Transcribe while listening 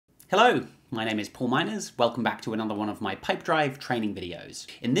Hello, my name is Paul Miners. Welcome back to another one of my Pipedrive training videos.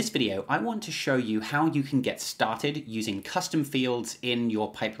 In this video, I want to show you how you can get started using custom fields in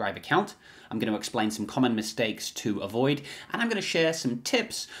your Pipedrive account. I'm going to explain some common mistakes to avoid, and I'm going to share some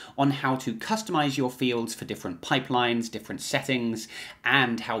tips on how to customize your fields for different pipelines, different settings,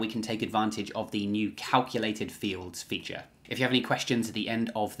 and how we can take advantage of the new calculated fields feature. If you have any questions at the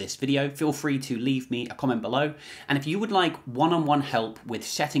end of this video, feel free to leave me a comment below. And if you would like one-on-one help with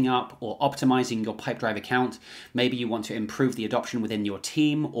setting up or optimizing your Pipedrive account, maybe you want to improve the adoption within your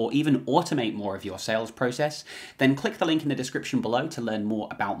team or even automate more of your sales process, then click the link in the description below to learn more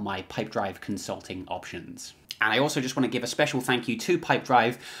about my Pipedrive consulting options. And I also just want to give a special thank you to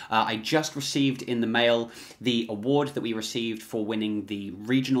Pipedrive. I just received in the mail the award that we received for winning the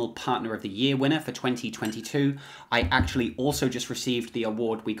Regional Partner of the Year winner for 2022. I actually also just received the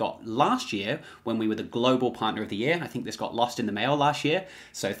award we got last year when we were the Global Partner of the Year. I think this got lost in the mail last year.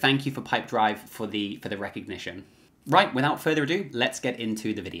 So thank you for Pipedrive for the recognition. Right, without further ado, let's get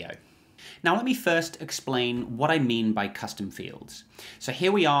into the video. Now let me first explain what I mean by custom fields. So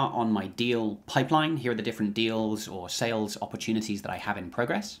here we are on my deal pipeline. Here are the different deals or sales opportunities that I have in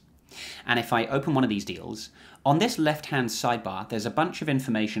progress. And if I open one of these deals, on this left-hand sidebar, there's a bunch of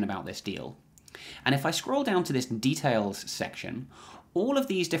information about this deal. And if I scroll down to this details section, all of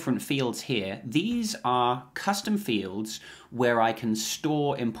these different fields here, these are custom fields where I can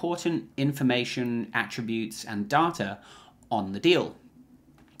store important information, attributes, and data on the deal.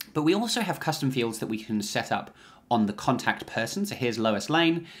 But we also have custom fields that we can set up on the contact person. So here's Lois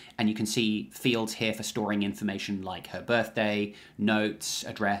Lane, and you can see fields here for storing information like her birthday, notes,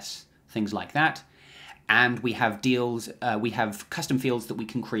 address, things like that. And we have custom fields that we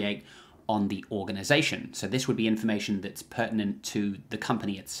can create on the organization. So this would be information that's pertinent to the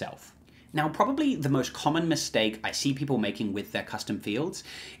company itself. Now, probably the most common mistake I see people making with their custom fields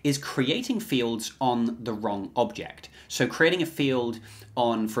is creating fields on the wrong object. So creating a field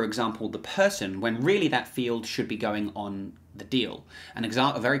on, for example, the person, when really that field should be going on the deal.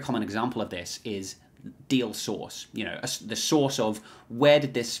 A very common example of this is deal source, the source of where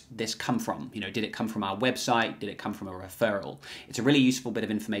did this come from? Did it come from our website? Did it come from a referral? It's a really useful bit of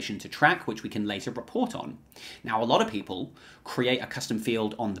information to track, which we can later report on. Now, a lot of people create a custom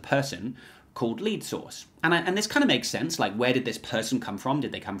field on the person called lead source. And this kind of makes sense, like where did this person come from?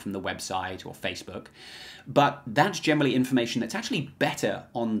 Did they come from the website or Facebook? But that's generally information that's actually better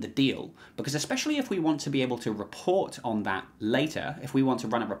on the deal, because especially if we want to be able to report on that later, if we want to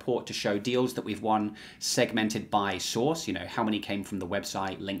run a report to show deals that we've won segmented by source, how many came from the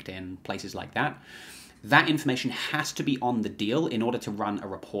website, LinkedIn, places like that, that information has to be on the deal in order to run a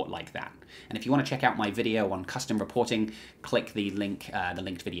report like that. And if you want to check out my video on custom reporting, click the link, the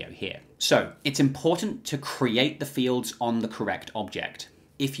linked video here. So it's important to create the fields on the correct object.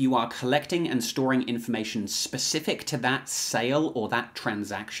 If you are collecting and storing information specific to that sale or that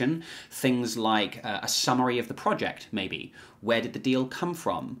transaction, things like a summary of the project, maybe. Where did the deal come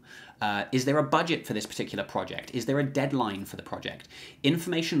from? Is there a budget for this particular project? Is there a deadline for the project?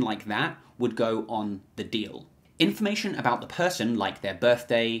 Information like that would go on the deal. Information about the person, like their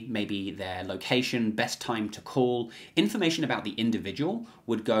birthday, maybe their location, best time to call, information about the individual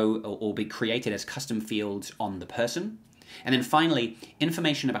would go or be created as custom fields on the person. And then finally,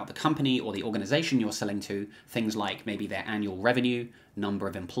 information about the company or the organization you're selling to, things like maybe their annual revenue, number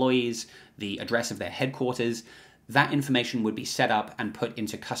of employees, the address of their headquarters, that information would be set up and put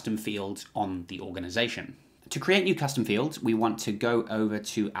into custom fields on the organization. To create new custom fields, we want to go over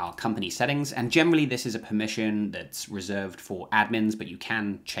to our company settings, and generally this is a permission that's reserved for admins, but you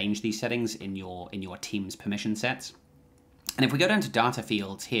can change these settings in your team's permission sets. And if we go down to data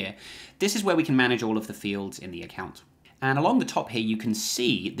fields here, this is where we can manage all of the fields in the account. And along the top here, you can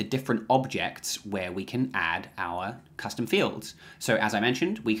see the different objects where we can add our custom fields. So as I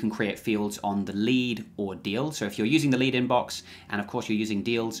mentioned, we can create fields on the lead or deal. So if you're using the lead inbox, and of course you're using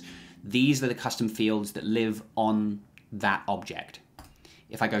deals, these are the custom fields that live on that object.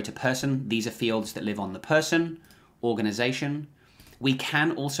 If I go to person, these are fields that live on the person, organization. We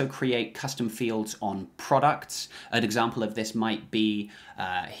can also create custom fields on products. An example of this might be,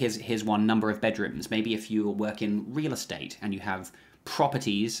 here's one, number of bedrooms. Maybe if you work in real estate and you have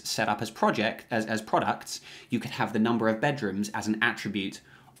properties set up as products, you could have the number of bedrooms as an attribute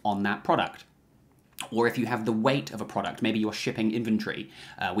on that product. Or if you have the weight of a product, maybe you're shipping inventory.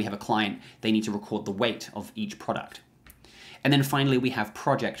 We have a client, they need to record the weight of each product. And then finally, we have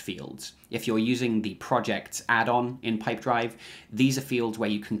project fields. If you're using the projects add-on in Pipedrive, these are fields where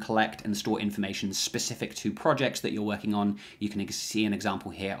you can collect and store information specific to projects that you're working on. You can see an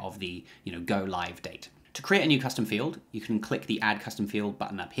example here of the go live date. To create a new custom field, you can click the Add Custom Field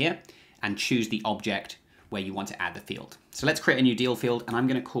button up here and choose the object where you want to add the field. So let's create a new deal field, and I'm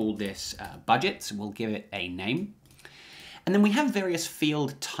going to call this budget. So we'll give it a name. And then we have various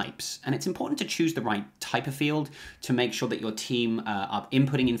field types, and it's important to choose the right type of field to make sure that your team are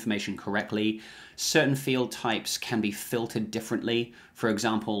inputting information correctly. Certain field types can be filtered differently. For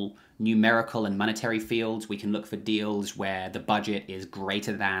example, numerical and monetary fields, we can look for deals where the budget is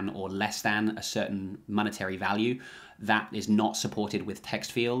greater than or less than a certain monetary value. That is not supported with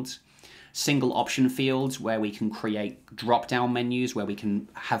text fields. Single option fields, where we can create drop-down menus where we can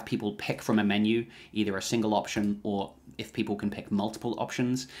have people pick from a menu, either a single option or if people can pick multiple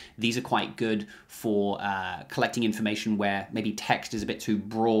options. These are quite good for collecting information where maybe text is a bit too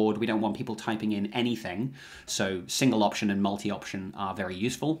broad. We don't want people typing in anything. So single option and multi-option are very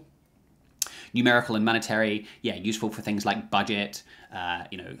useful. Numerical and monetary, yeah, useful for things like budget,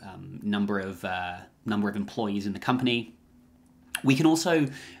 number of employees in the company. We can also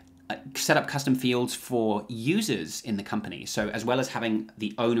set up custom fields for users in the company. So as well as having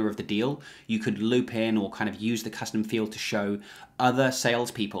the owner of the deal, you could loop in or kind of use the custom field to show other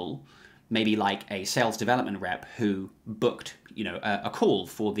salespeople, maybe like a sales development rep who booked, a call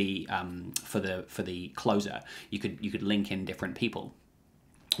for the closer. You could link in different people.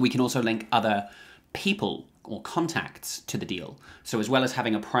 We can also link other people or contacts to the deal. So as well as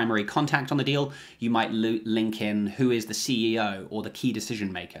having a primary contact on the deal, you might link in who is the CEO or the key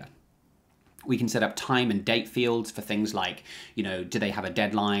decision maker. We can set up time and date fields for things like, do they have a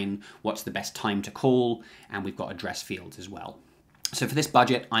deadline? What's the best time to call? And we've got address fields as well. So for this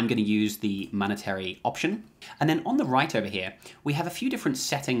budget, I'm going to use the monetary option. And then on the right over here, we have a few different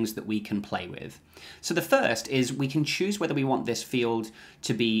settings that we can play with. So the first is we can choose whether we want this field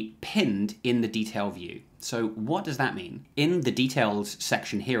to be pinned in the detail view. So what does that mean? In the details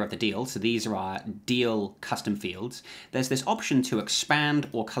section here of the deal, so these are our deal custom fields, there's this option to expand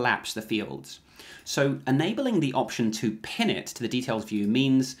or collapse the fields. So enabling the option to pin it to the details view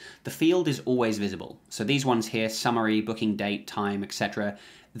means the field is always visible. So these ones here, summary, booking date, time, etc.,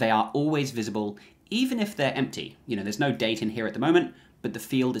 they are always visible even if they're empty. There's no date in here at the moment, but the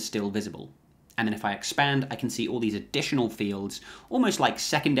field is still visible. And then if I expand, I can see all these additional fields, almost like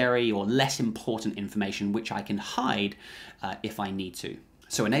secondary or less important information, which I can hide if I need to.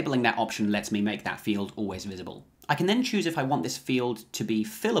 So enabling that option lets me make that field always visible. I can then choose if I want this field to be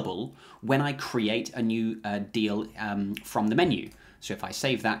fillable when I create a new deal from the menu. So if I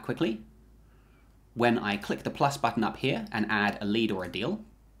save that quickly, when I click the plus button up here and add a lead or a deal,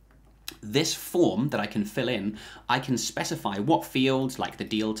 this form that I can fill in, I can specify what fields, like the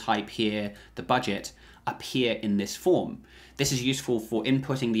deal type here, the budget, appear in this form. This is useful for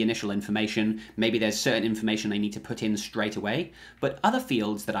inputting the initial information. Maybe there's certain information I need to put in straight away, but other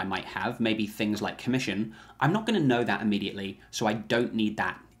fields that I might have, maybe things like commission, I'm not going to know that immediately, so I don't need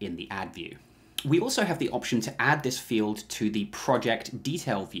that in the add view. We also have the option to add this field to the project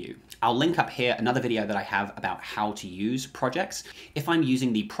detail view. I'll link up here another video that I have about how to use projects. If I'm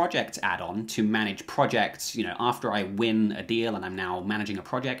using the projects add-on to manage projects, after I win a deal and I'm now managing a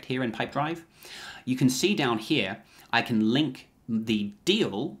project here in Pipedrive, you can see down here, I can link the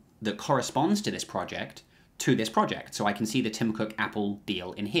deal that corresponds to this project. So I can see the Tim Cook Apple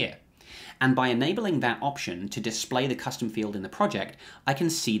deal in here. And by enabling that option to display the custom field in the project, I can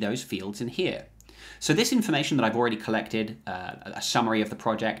see those fields in here. So this information that I've already collected, a summary of the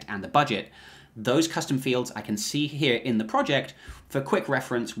project and the budget, those custom fields I can see here in the project for quick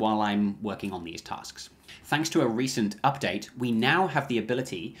reference while I'm working on these tasks. Thanks to a recent update, we now have the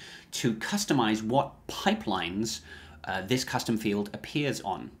ability to customize what pipelines this custom field appears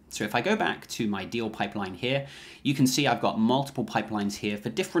on. So if I go back to my deal pipeline here, you can see I've got multiple pipelines here for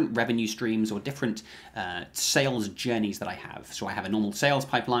different revenue streams or different sales journeys that I have. So I have a normal sales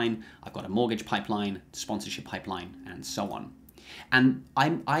pipeline, I've got a mortgage pipeline, sponsorship pipeline, and so on. And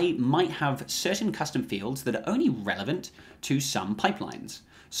I might have certain custom fields that are only relevant to some pipelines.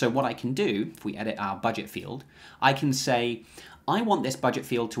 So what I can do, if we edit our budget field, I can say, I want this budget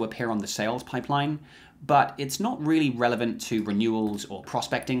field to appear on the sales pipeline, but it's not really relevant to renewals or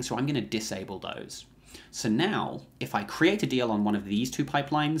prospecting, so I'm going to disable those. So now, if I create a deal on one of these two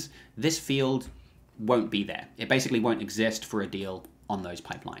pipelines, this field won't be there. It basically won't exist for a deal on those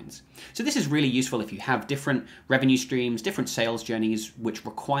pipelines. So this is really useful if you have different revenue streams, different sales journeys, which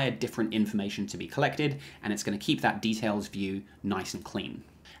require different information to be collected, and it's going to keep that details view nice and clean.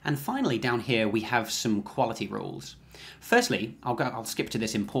 And finally, down here, we have some quality rules. Firstly, I'll skip to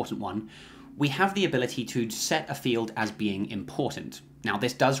this important one. We have the ability to set a field as being important. Now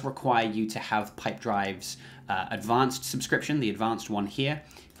this does require you to have Pipedrive's advanced subscription, the advanced one here.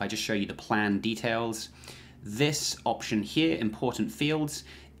 If I just show you the plan details, this option here, important fields,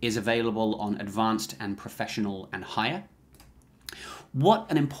 is available on advanced and professional and higher. What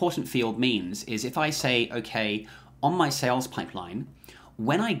an important field means is if I say, okay, on my sales pipeline,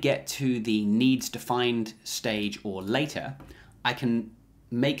 when I get to the needs defined stage or later, I can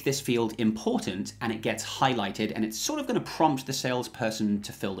make this field important and it gets highlighted, and it's sort of going to prompt the salesperson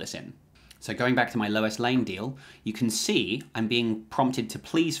to fill this in. So going back to my lowest lane deal, you can see I'm being prompted to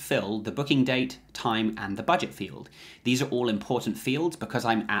please fill the booking date, time, and the budget field. These are all important fields because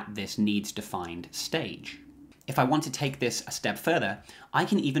I'm at this needs defined stage. If I want to take this a step further, I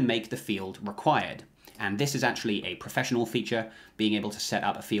can even make the field required. And this is actually a professional feature, being able to set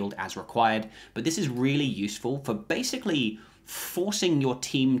up a field as required, but this is really useful for basically forcing your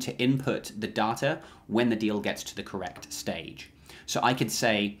team to input the data when the deal gets to the correct stage. So I could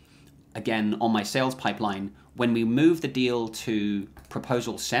say, again, on my sales pipeline, when we move the deal to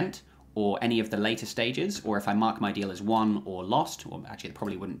proposal sent or any of the later stages, or if I mark my deal as won or lost, or actually I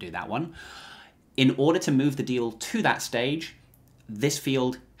probably wouldn't do that one, in order to move the deal to that stage, this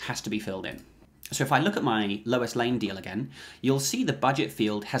field has to be filled in. So if I look at my lowest lane deal again, you'll see the budget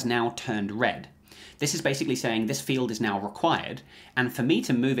field has now turned red. This is basically saying this field is now required, and for me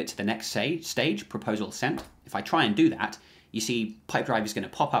to move it to the next stage, proposal sent, if I try and do that, you see Pipedrive is going to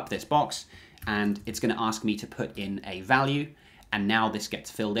pop up this box and it's going to ask me to put in a value, and now this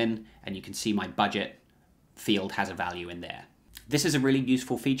gets filled in and you can see my budget field has a value in there. This is a really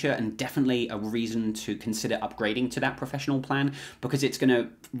useful feature and definitely a reason to consider upgrading to that professional plan, because it's going to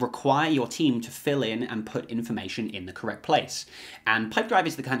require your team to fill in and put information in the correct place. And Pipedrive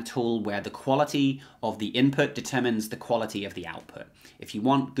is the kind of tool where the quality of the input determines the quality of the output. If you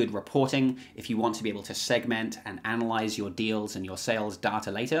want good reporting, if you want to be able to segment and analyze your deals and your sales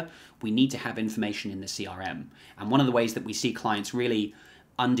data later, we need to have information in the CRM. And one of the ways that we see clients really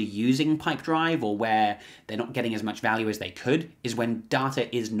underusing Pipedrive, or where they're not getting as much value as they could, is when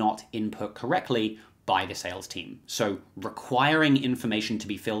data is not input correctly by the sales team. So requiring information to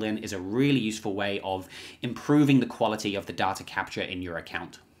be filled in is a really useful way of improving the quality of the data capture in your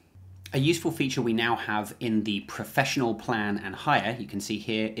account. A useful feature we now have in the professional plan and higher, you can see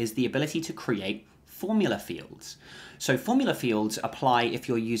here, is the ability to create formula fields. So formula fields apply if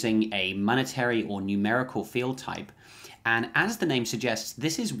you're using a monetary or numerical field type. And as the name suggests,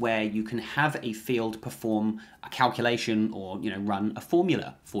 this is where you can have a field perform a calculation or run a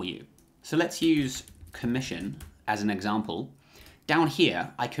formula for you. So let's use commission as an example. Down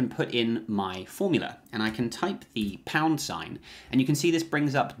here, I can put in my formula and I can type the £, and you can see this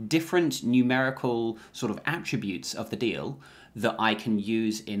brings up different numerical sort of attributes of the deal that I can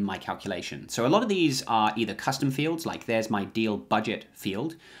use in my calculation. So a lot of these are either custom fields, like there's my deal budget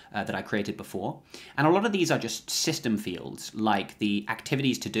field that I created before. And a lot of these are just system fields, like the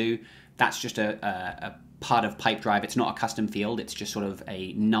activities to do. That's just a part of Pipedrive. It's not a custom field. It's just sort of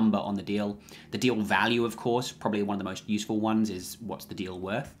a number on the deal. The deal value, of course, probably one of the most useful ones is what's the deal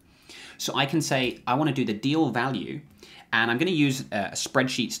worth. So I can say, I want to do the deal value, and I'm going to use a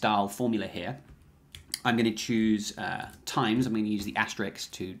spreadsheet style formula here. I'm going to choose times. I'm going to use the asterisk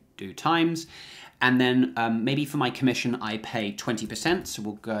to do times. And then maybe for my commission, I pay 20%. So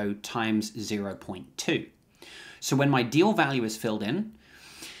we'll go times 0.2. So when my deal value is filled in,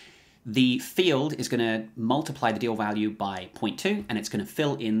 the field is going to multiply the deal value by 0.2, and it's going to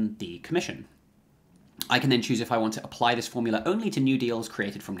fill in the commission. I can then choose if I want to apply this formula only to new deals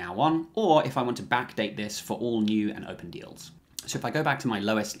created from now on, or if I want to backdate this for all new and open deals. So if I go back to my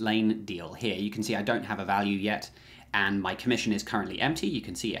lowest lane deal here, you can see I don't have a value yet, and my commission is currently empty. You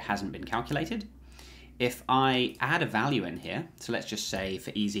can see it hasn't been calculated. If I add a value in here, so let's just say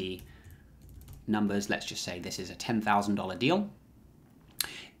for easy numbers, let's just say this is a $10,000 deal.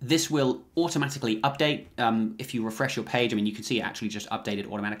 This will automatically update. If you refresh your page, you can see it actually just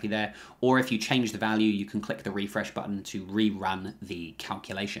updated automatically there. Or if you change the value, you can click the refresh button to rerun the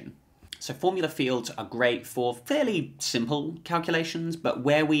calculation. So formula fields are great for fairly simple calculations, but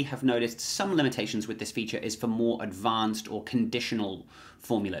where we have noticed some limitations with this feature is for more advanced or conditional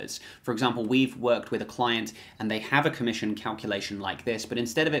formulas. For example, we've worked with a client and they have a commission calculation like this, but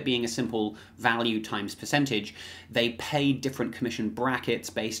instead of it being a simple value times percentage, they pay different commission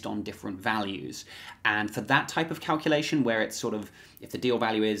brackets based on different values. And for that type of calculation, where it's sort of, if the deal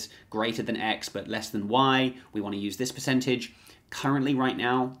value is greater than X but less than Y, we want to use this percentage. Currently, right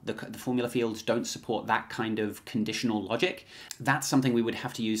now, the formula fields don't support that kind of conditional logic. That's something we would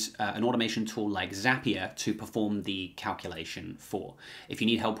have to use an automation tool like Zapier to perform the calculation for. If you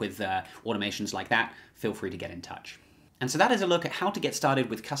need help with automations like that, feel free to get in touch. And so that is a look at how to get started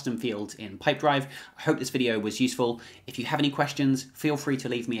with custom fields in Pipedrive. I hope this video was useful. If you have any questions, feel free to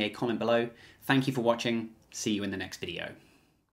leave me a comment below. Thank you for watching. See you in the next video.